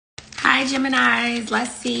Hi, Geminis.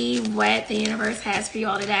 Let's see what the universe has for you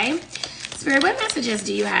all today. Spirit, what messages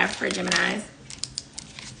do you have for Geminis?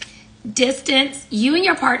 Distance. You and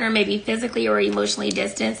your partner may be physically or emotionally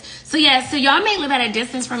distanced. So y'all may live at a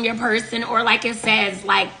distance from your person, or like it says,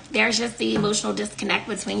 like there's just the emotional disconnect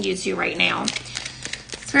between you two right now.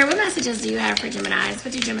 Spirit, what messages do you have for Geminis?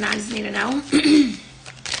 What do Geminis need to know?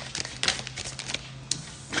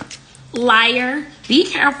 Liar. Be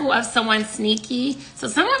careful of someone sneaky. So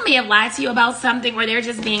someone may have lied to you about something, or they're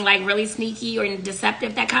just being like really sneaky or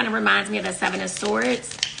deceptive. That kind of reminds me of the Seven of Swords.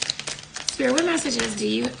 Spirit, what messages do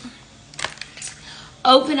you?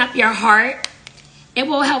 Open up your heart. It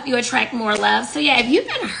will help you attract more love. So yeah, if you've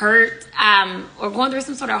been hurt or going through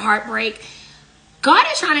some sort of heartbreak, God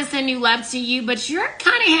is trying to send new love to you, but you're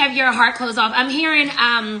kind of have your heart closed off. I'm hearing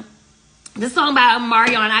the song by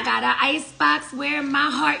Mario, and I got an icebox where my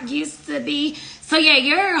heart used to be. So yeah,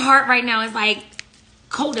 your heart right now is like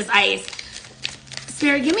cold as ice.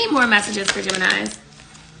 Spirit, give me more messages for Geminis.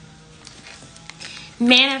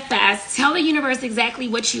 Manifest. Tell the universe exactly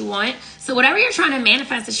what you want. So whatever you're trying to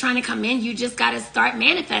manifest is trying to come in. You just got to start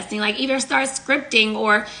manifesting. Like either start scripting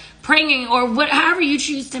or praying or however you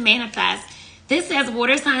choose to manifest. This says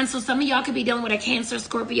water signs. So some of y'all could be dealing with a Cancer,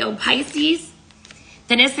 Scorpio, Pisces.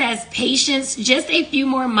 Then it says patience, just a few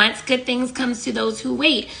more months, good things comes to those who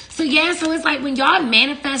wait. So yeah, so it's like when y'all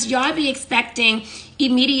manifest, y'all be expecting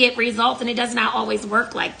immediate results, and it does not always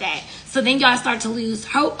work like that. So then y'all start to lose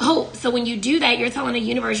hope. So when you do that, you're telling the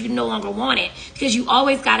universe you no longer want it, because you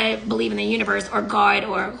always got to believe in the universe or God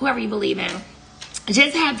or whoever you believe in.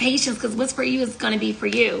 Just have patience, because what's for you is going to be for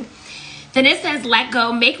you. Then it says, let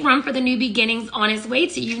go, make room for the new beginnings on its way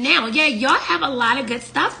to you now. Yeah, y'all have a lot of good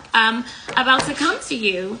stuff about to come to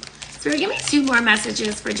you. So give me two more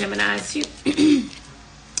messages for Geminis.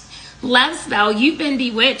 Love spell, you've been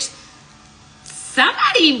bewitched.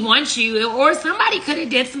 Somebody wants you, or somebody could have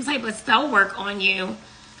did some type of spell work on you.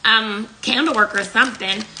 Candle work or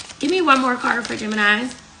something. Give me one more card for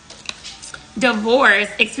Geminis. Divorce,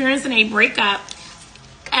 experiencing a breakup.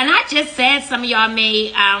 And I just said some of y'all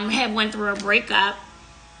may have went through a breakup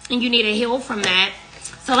and you need to heal from that.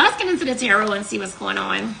 So let's get into the tarot and see what's going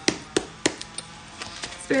on.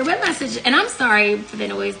 Spirit, what message? And I'm sorry for the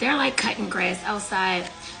noise. They're like cutting grass outside.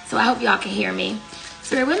 So I hope y'all can hear me.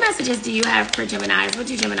 Spirit, what messages do you have for Geminis? What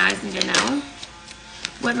do Geminis need to know?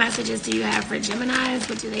 What messages do you have for Geminis?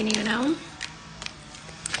 What do they need to know?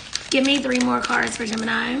 Give me 3 more cards for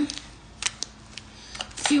Gemini.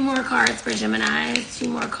 2 more cards for Gemini. 2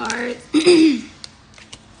 more cards. 1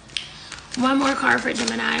 more card for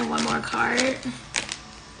Gemini. 1 more card.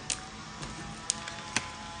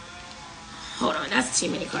 Hold on, that's too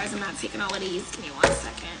many cards. I'm not taking all of these. Give me 1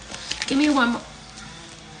 second. Give me one more.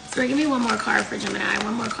 Sorry, give me 1 more card for Gemini.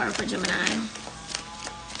 1 more card for Gemini.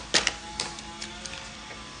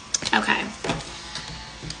 Okay.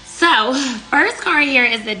 So, first card here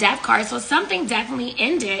is the Death card. So something definitely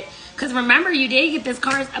ended. Because remember, you did get this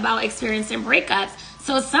card about experiencing breakups.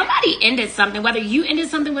 So somebody ended something, whether you ended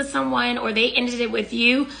something with someone or they ended it with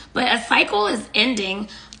you. But a cycle is ending.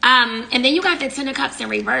 And then you got the 10 of Cups in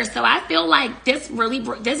reverse. So I feel like this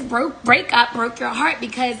breakup broke your heart,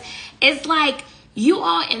 because it's like you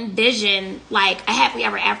all envision like a happily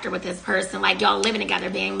ever after with this person. Like y'all living together,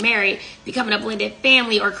 being married, becoming a blended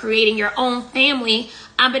family, or creating your own family.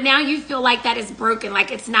 But now you feel like that is broken, like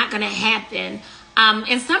it's not going to happen.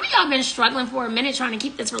 And some of y'all been struggling for a minute trying to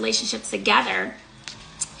keep this relationship together.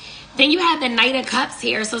 Then you have the Knight of Cups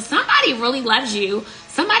here. So somebody really loves you.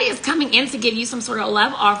 Somebody is coming in to give you some sort of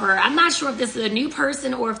love offer. I'm not sure if this is a new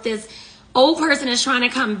person or if this old person is trying to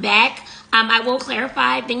come back. I will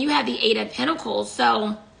clarify. Then you have the 8 of Pentacles.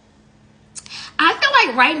 So I feel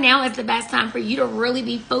like right now is the best time for you to really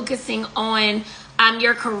be focusing on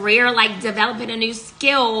your career, like developing a new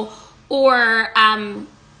skill, or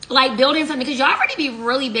like building something, because you already be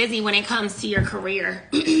really busy when it comes to your career.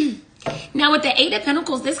 Now with the 8 of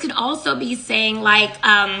Pentacles, this could also be saying like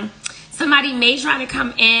somebody may try to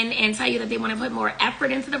come in and tell you that they want to put more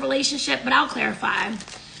effort into the relationship, but I'll clarify.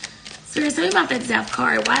 So you're talking about the Death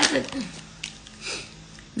card. Why is it?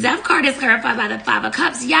 Death card is clarified by the 5 of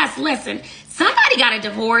Cups. Yes, listen, somebody got a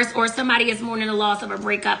divorce, or somebody is mourning the loss of a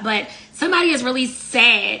breakup, but somebody is really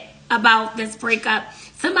sad about this breakup.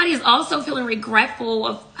 Somebody is also feeling regretful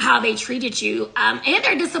of how they treated you, and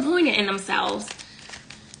they're disappointed in themselves.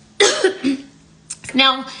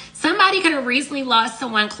 Now, somebody could have recently lost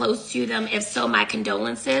someone close to them. If so, my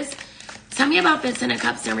condolences. Tell me about the 10 of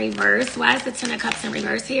Cups in reverse. Why is the 10 of Cups in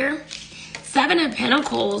reverse here? 7 of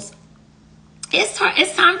Pentacles. It's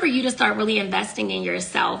time for you to start really investing in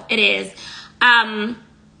yourself. It is.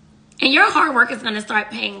 And your hard work is going to start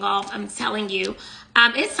paying off, I'm telling you.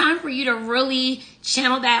 It's time for you to really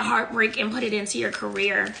channel that heartbreak and put it into your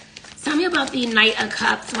career. Tell me about the Knight of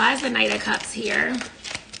Cups. Why is the Knight of Cups here?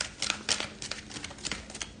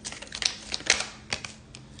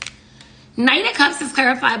 Knight of Cups is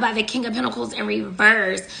clarified by the King of Pentacles in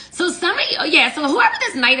reverse. So some of you, yeah, so whoever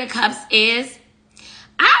this Knight of Cups is,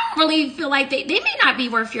 I don't really feel like they may not be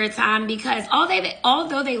worth your time, because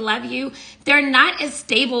although they love you, they're not as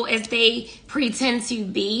stable as they pretend to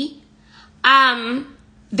be.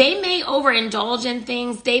 They may overindulge in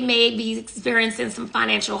things. They may be experiencing some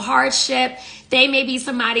financial hardship. They may be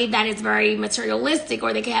somebody that is very materialistic,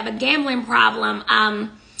 or they could have a gambling problem.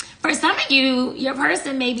 For some of you, your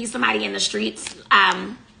person may be somebody in the streets.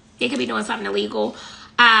 They could be doing something illegal.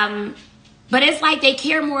 But it's like they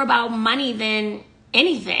care more about money than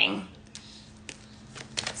anything.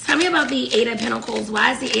 Tell me about the Eight of Pentacles.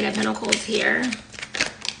 Why is the Eight of Pentacles here?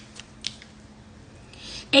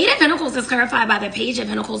 Eight of Pentacles is clarified by the Page of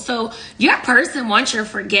Pentacles. So your person wants your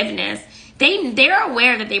forgiveness. They're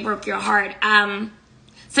aware that they broke your heart.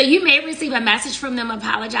 So you may receive a message from them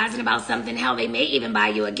apologizing about something. Hell, they may even buy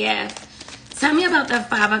you a gift. Tell me about the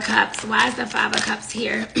Five of Cups. Why is the Five of Cups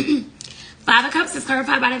here? Five of Cups is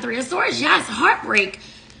clarified by the Three of Swords. Yes, heartbreak.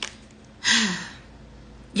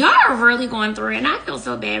 Y'all are really going through it, and I feel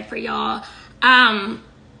so bad for y'all.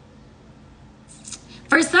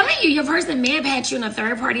 For some of you, your person may have had you in a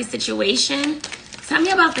third-party situation. Tell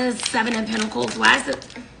me about the Seven of Pentacles. Why is it...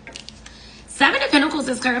 Seven of Pentacles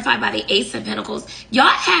is clarified by the Ace of Pentacles. Y'all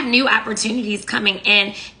have new opportunities coming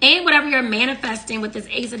in, and whatever you're manifesting with this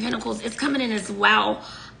Ace of Pentacles is coming in as well.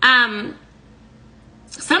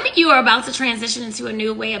 Some of you are about to transition into a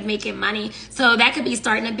new way of making money. So that could be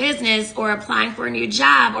starting a business, or applying for a new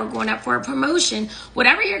job, or going up for a promotion.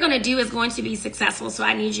 Whatever you're going to do is going to be successful. So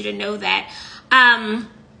I need you to know that.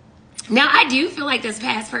 Now, I do feel like this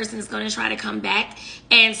past person is going to try to come back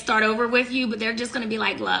and start over with you, but they're just going to be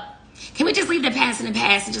like, look, can we just leave the past in the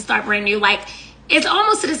past and just start brand new? Like, it's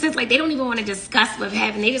almost to the sense like they don't even want to discuss what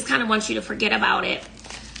happened. They just kind of want you to forget about it.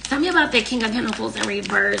 Tell me about the King of Pentacles in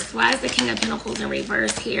reverse. Why is the King of Pentacles in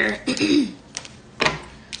reverse here?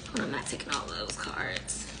 Hold on, I'm not taking all those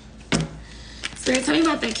cards. Spirit, tell me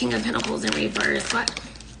about the King of Pentacles in reverse. What?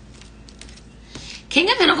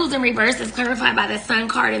 King of Pentacles in reverse is clarified by the Sun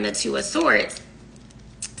card and the Two of Swords.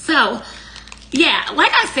 So, yeah,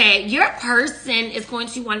 like I said, your person is going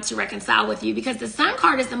to want to reconcile with you, because the Sun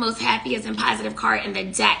card is the most happiest and positive card in the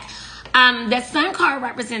deck. The Sun card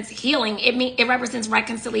represents healing. It represents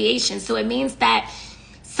reconciliation. So it means that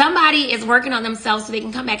somebody is working on themselves so they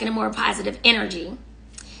can come back in a more positive energy.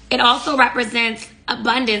 It also represents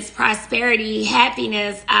abundance, prosperity,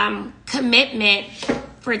 happiness, commitment,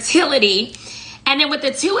 fertility. And then with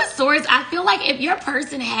the Two of Swords, I feel like if your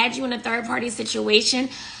person had you in a third-party situation,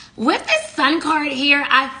 with this Sun card here,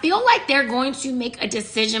 I feel like they're going to make a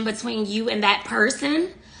decision between you and that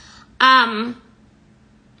person. And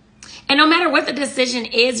no matter what the decision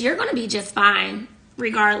is, you're going to be just fine,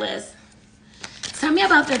 regardless. Tell me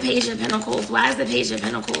about the Page of Pentacles. Why is the Page of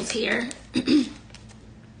Pentacles here?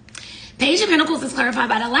 Page of Pentacles is clarified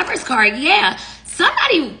by the Lovers card. Yeah,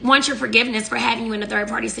 somebody wants your forgiveness for having you in a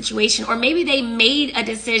third-party situation. Or maybe they made a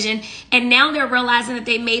decision and now they're realizing that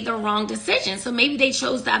they made the wrong decision. So maybe they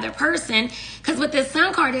chose the other person. Because with this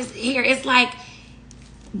Sun card is here, it's like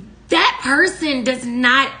that person does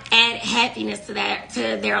not add happiness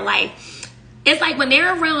to their life. It's like when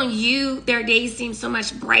they're around you, their days seem so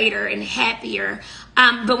much brighter and happier.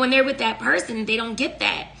 But when they're with that person, they don't get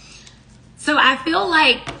that. So I feel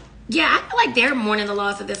like, yeah, I feel like they're mourning the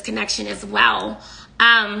loss of this connection as well.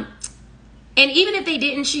 And even if they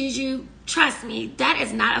didn't choose you, trust me, that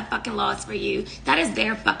is not a fucking loss for you. That is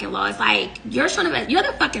their fucking loss. Like, you're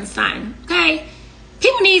the fucking sun, okay?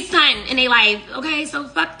 People need sun in their life, okay? So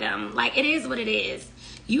fuck them. Like, it is what it is.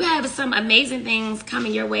 You have some amazing things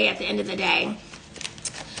coming your way at the end of the day.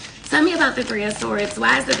 Tell me about the Three of Swords.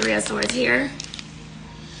 Why is the Three of Swords here?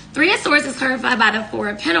 Three of Swords is clarified by the Four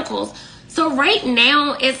of Pentacles. So right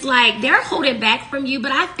now, it's like they're holding back from you,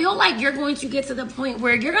 but I feel like you're going to get to the point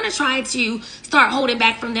where you're going to try to start holding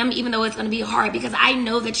back from them, even though it's going to be hard, because I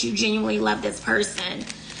know that you genuinely love this person.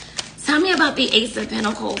 Tell me about the Ace of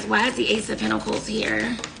Pentacles. Why is the Ace of Pentacles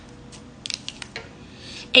here?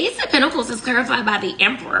 Ace of Pentacles is clarified by the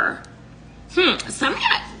Emperor. Some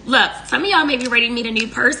of y'all may be ready to meet a new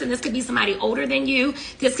person. This could be somebody older than you.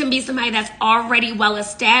 This can be somebody that's already well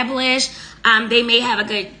established. They may have a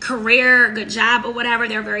good career, a good job, or whatever.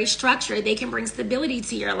 They're very structured. They can bring stability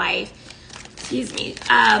to your life. Excuse me.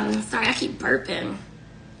 Sorry, I keep burping.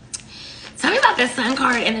 Tell me about the Sun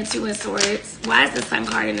card and the Two of Swords. Why is the Sun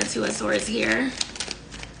card and the Two of Swords here?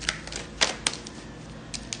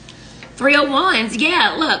 Three of Wands.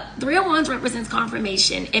 Yeah, look, Three of Wands represents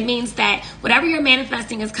confirmation. It means that whatever you're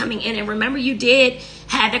manifesting is coming in. And remember, you did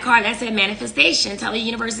have the card that said manifestation. Tell the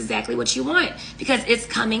universe exactly what you want because it's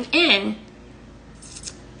coming in.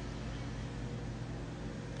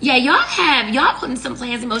 Yeah, y'all putting some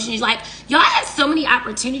plans in motion. Like, y'all have so many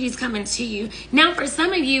opportunities coming to you. Now, for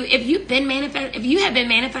some of you, if you have been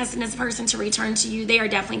manifesting this person to return to you, they are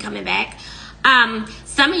definitely coming back.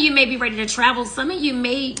 Some of you may be ready to travel. Some of you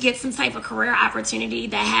may get some type of career opportunity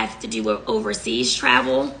that has to do with overseas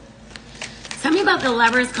travel. Tell me about the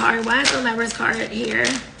Lovers card. Why is the Lovers card here?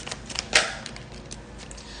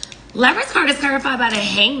 Lovers card is clarified by the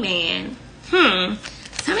Hangman.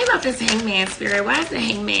 Tell me about this Hangman, Spirit. Why is the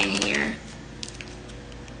Hangman here?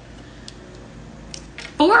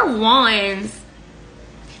 Four Wands.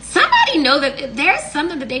 Somebody know that there's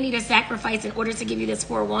something that they need to sacrifice in order to give you this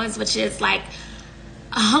Four Wands, which is like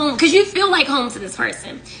a home, because you feel like home to this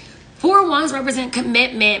person. Four Wands represent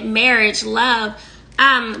commitment, marriage, love.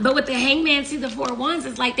 But with the Hangman to the Four Wands,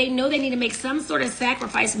 it's like they know they need to make some sort of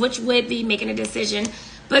sacrifice, which would be making a decision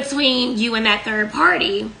between you and that third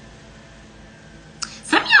party.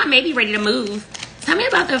 Some of y'all may be ready to move. Tell me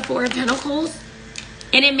about the Four of Pentacles.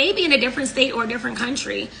 And it may be in a different state or a different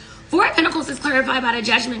country. Four of Pentacles is clarified by the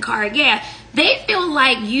Judgment card. Yeah, they feel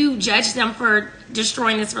like you judged them for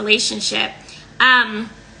destroying this relationship.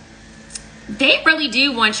 They really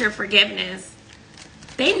do want your forgiveness.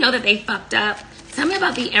 They know that they fucked up. Tell me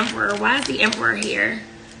about the Emperor. Why is the Emperor here?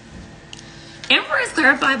 Emperor is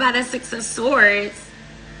clarified by the Six of Swords.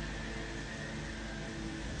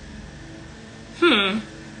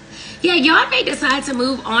 Yeah, y'all may decide to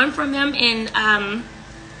move on from them and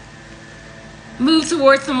move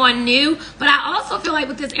towards someone new. But I also feel like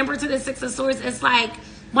with this Emperor to the Six of Swords, it's like,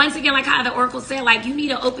 once again, like how the Oracle said, like you need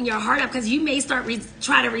to open your heart up because you may start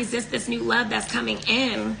try to resist this new love that's coming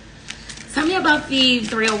in. Tell me about the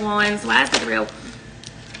Three of Wands. Why is the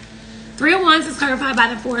Three of Wands is clarified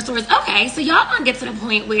by the Four of Swords. Okay, so y'all gonna get to the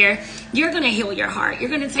point where you're gonna heal your heart.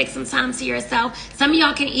 You're gonna take some time to yourself. Some of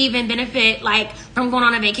y'all can even benefit like from going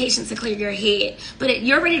on a vacation to clear your head. But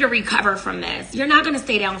you're ready to recover from this. You're not gonna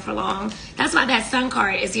stay down for long. That's why that Sun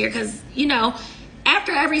card is here, because you know,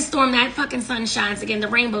 after every storm, that fucking sun shines again. The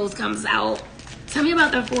rainbows comes out. Tell me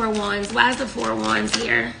about the Four of Wands. Why is the Four of Wands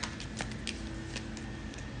here?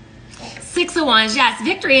 Six of Wands. Yes,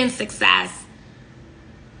 victory and success.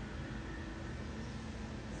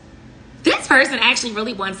 This person actually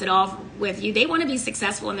really wants it all with you. They want to be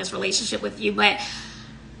successful in this relationship with you, but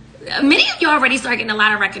many of you already start getting a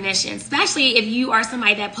lot of recognition, especially if you are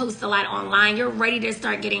somebody that posts a lot online. You're ready to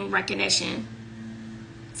start getting recognition.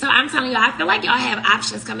 So I'm telling you, I feel like y'all have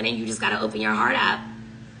options coming in. You just got to open your heart up.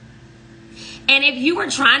 And if you were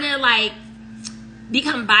trying to like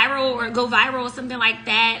become viral or go viral or something like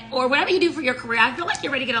that, or whatever you do for your career, I feel like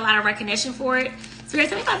you're ready to get a lot of recognition for it. So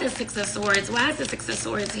tell me about the Six of Swords. Why is the Six of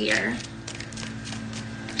Swords here?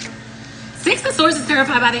 Six of Swords is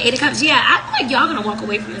clarified by the Eight of Cups. Yeah, I feel like y'all going to walk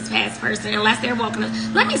away from this past person unless they're walking.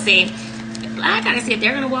 Let me see. I got to see if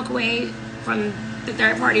they're going to walk away from the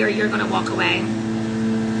third party or you're going to walk away.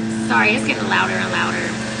 Sorry, it's getting louder and louder.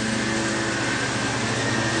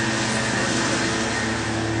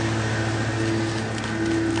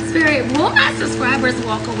 Spirit, will my subscribers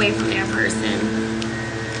walk away from their person?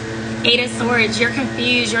 Eight of Swords, you're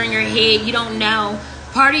confused, you're in your head, you don't know.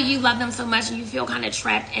 Part of you love them so much and you feel kind of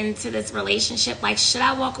trapped into this relationship. Like, should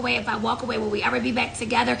I walk away? If I walk away, will we ever be back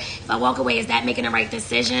together? If I walk away, is that making the right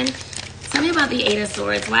decision? Tell me about the Eight of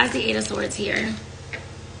Swords. Why is the Eight of Swords here?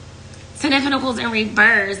 Ten of Pentacles in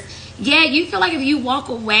reverse. Yeah, you feel like if you walk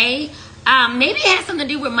away, maybe it has something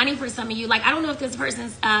to do with money for some of you. Like, I don't know if this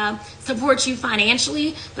person supports you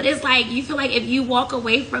financially, but it's like you feel like if you walk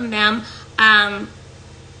away from them,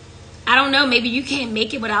 I don't know, maybe you can't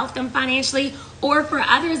make it without them financially. Or for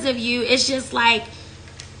others of you, it's just like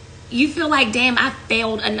you feel like, damn, I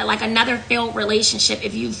failed, like another failed relationship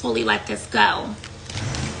if you fully let this go.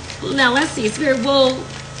 Now, let's see. Spirit, will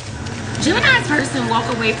Gemini's person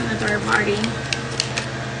walk away from the third party?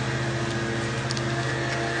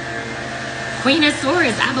 Queen of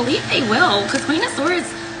Swords, I believe they will, because Queen of Swords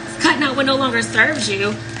is cutting out what no longer serves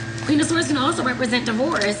you. Queen of Swords can also represent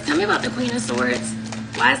divorce. Tell me about the Queen of Swords.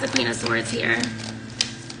 Why is the Queen of Swords here?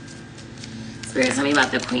 Spirit, tell me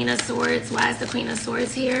about the Queen of Swords. Why is the Queen of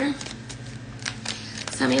Swords here?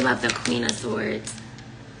 Tell me about the Queen of Swords.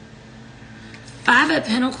 Five of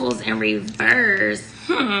Pentacles in reverse.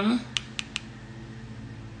 Yeah,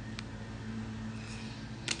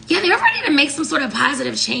 they're ready to to make some sort of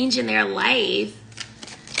positive change in their life.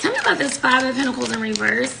 Tell me about this Five of Pentacles in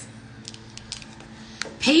reverse.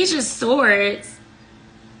 Page of Swords.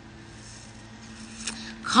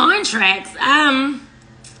 Contracts. I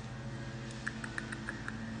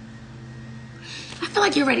feel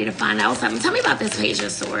like you're ready to find out something. Tell me about this Page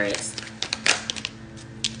of Swords.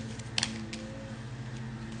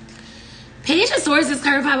 Page of Swords is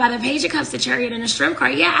clarified by the Page of Cups, the Chariot, and the Strength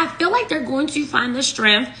card. Yeah, I feel like they're going to find the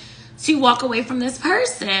strength to walk away from this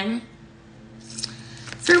person.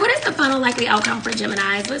 So what is the final likely outcome for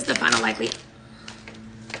Geminis? What's the final likely?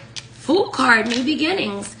 Fool card, new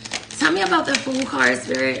beginnings. Tell me about the Fool card,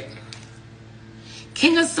 Spirit.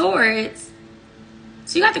 King of Swords.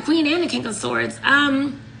 So you got the Queen and the King of Swords.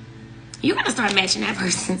 You're going to start matching that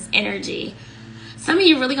person's energy. Some of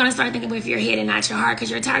you really going to start thinking with your head and not your heart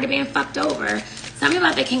because you're tired of being fucked over. Tell me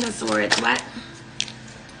about the King of Swords. What?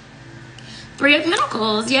 Three of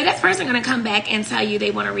Pentacles. Yeah, this person going to come back and tell you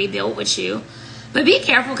they want to rebuild with you. But be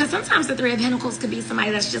careful because sometimes the Three of Pentacles could be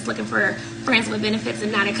somebody that's just looking for friends with benefits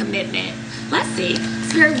and not a commitment. Let's see.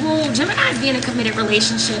 Spirit, will Gemini be in a committed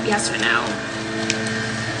relationship? Yes or no?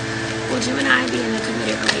 Will Gemini be in a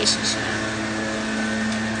committed relationship?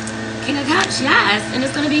 King of Cups, yes. And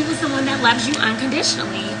it's going to be with someone that loves you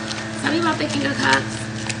unconditionally. Tell me about the King of Cups.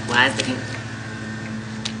 Why is the King?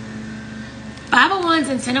 Five of Wands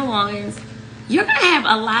and Ten of Wands. You're going to have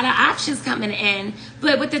a lot of options coming in.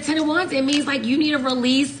 But with the Ten of Wands, it means like you need to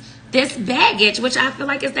release this baggage, which I feel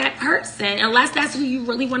like is that person. Unless that's who you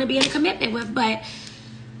really want to be in a commitment with. But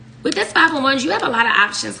with this Five of Wands, you have a lot of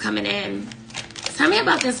options coming in. Tell me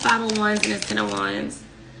about this Five of Wands and this Ten of Wands.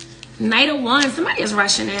 Knight of Wands. Somebody is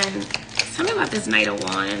rushing in. Tell me about this Knight of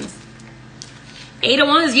Wands. Eight of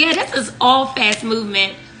Wands. Yeah, this is all fast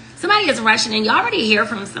movement. Somebody is rushing in. You already hear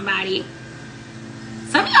from somebody.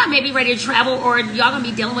 Some of y'all may be ready to travel, or y'all going to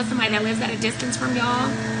be dealing with somebody that lives at a distance from y'all.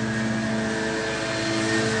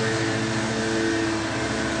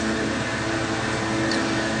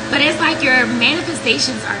 But it's like your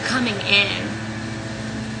manifestations are coming in.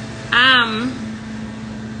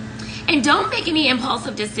 And don't make any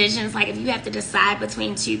impulsive decisions, like if you have to decide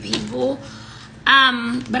between two people.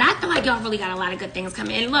 But I feel like y'all really got a lot of good things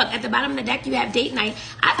coming in. Look, at the bottom of the deck, you have date night.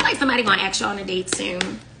 I feel like somebody going to ask you on a date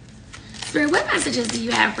soon. Spirit, what messages do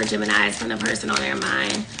you have for Geminis from the person on their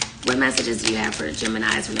mind? What messages do you have for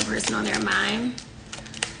Geminis from the person on their mind?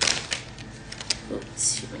 Oh,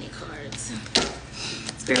 too many cards.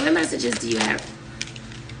 Spirit, what messages do you have?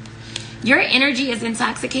 Your energy is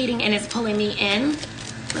intoxicating and it's pulling me in.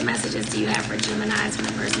 What messages do you have for Geminis from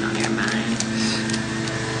the person on their mind?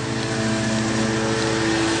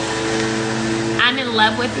 I'm in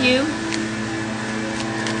love with you.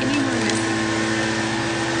 Give me more messages.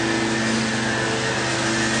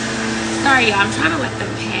 Sorry, y'all. I'm trying to let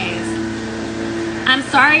them pass. I'm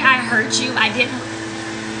sorry I hurt you. I didn't.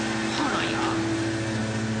 Hold on, y'all.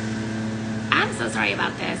 I'm so sorry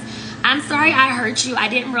about this. I'm sorry I hurt you. I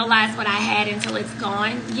didn't realize what I had until it's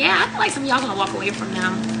gone. Yeah, I feel like some of y'all gonna walk away from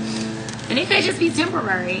them. And it could just be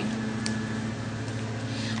temporary.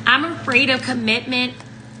 I'm afraid of commitment.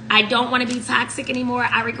 I don't want to be toxic anymore.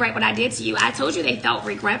 I regret what I did to you. I told you they felt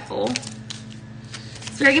regretful.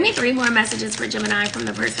 Spirit, give me 3 more messages for Gemini from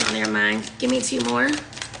the person on their mind. Give me 2 more.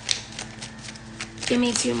 Give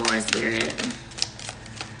me 2 more, Spirit.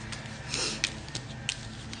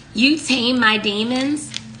 You tame my demons.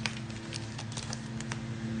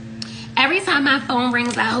 Every time my phone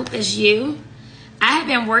rings, I hope it's you. I have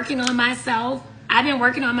been working on myself. I've been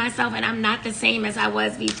working on myself, and I'm not the same as I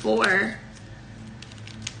was before.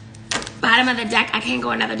 Bottom of the deck, I can't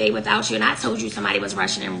go another day without you. And I told you somebody was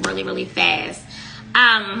rushing in really, really fast.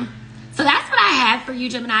 So that's what I have for you,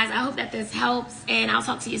 Geminis. I hope that this helps, and I'll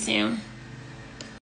talk to you soon.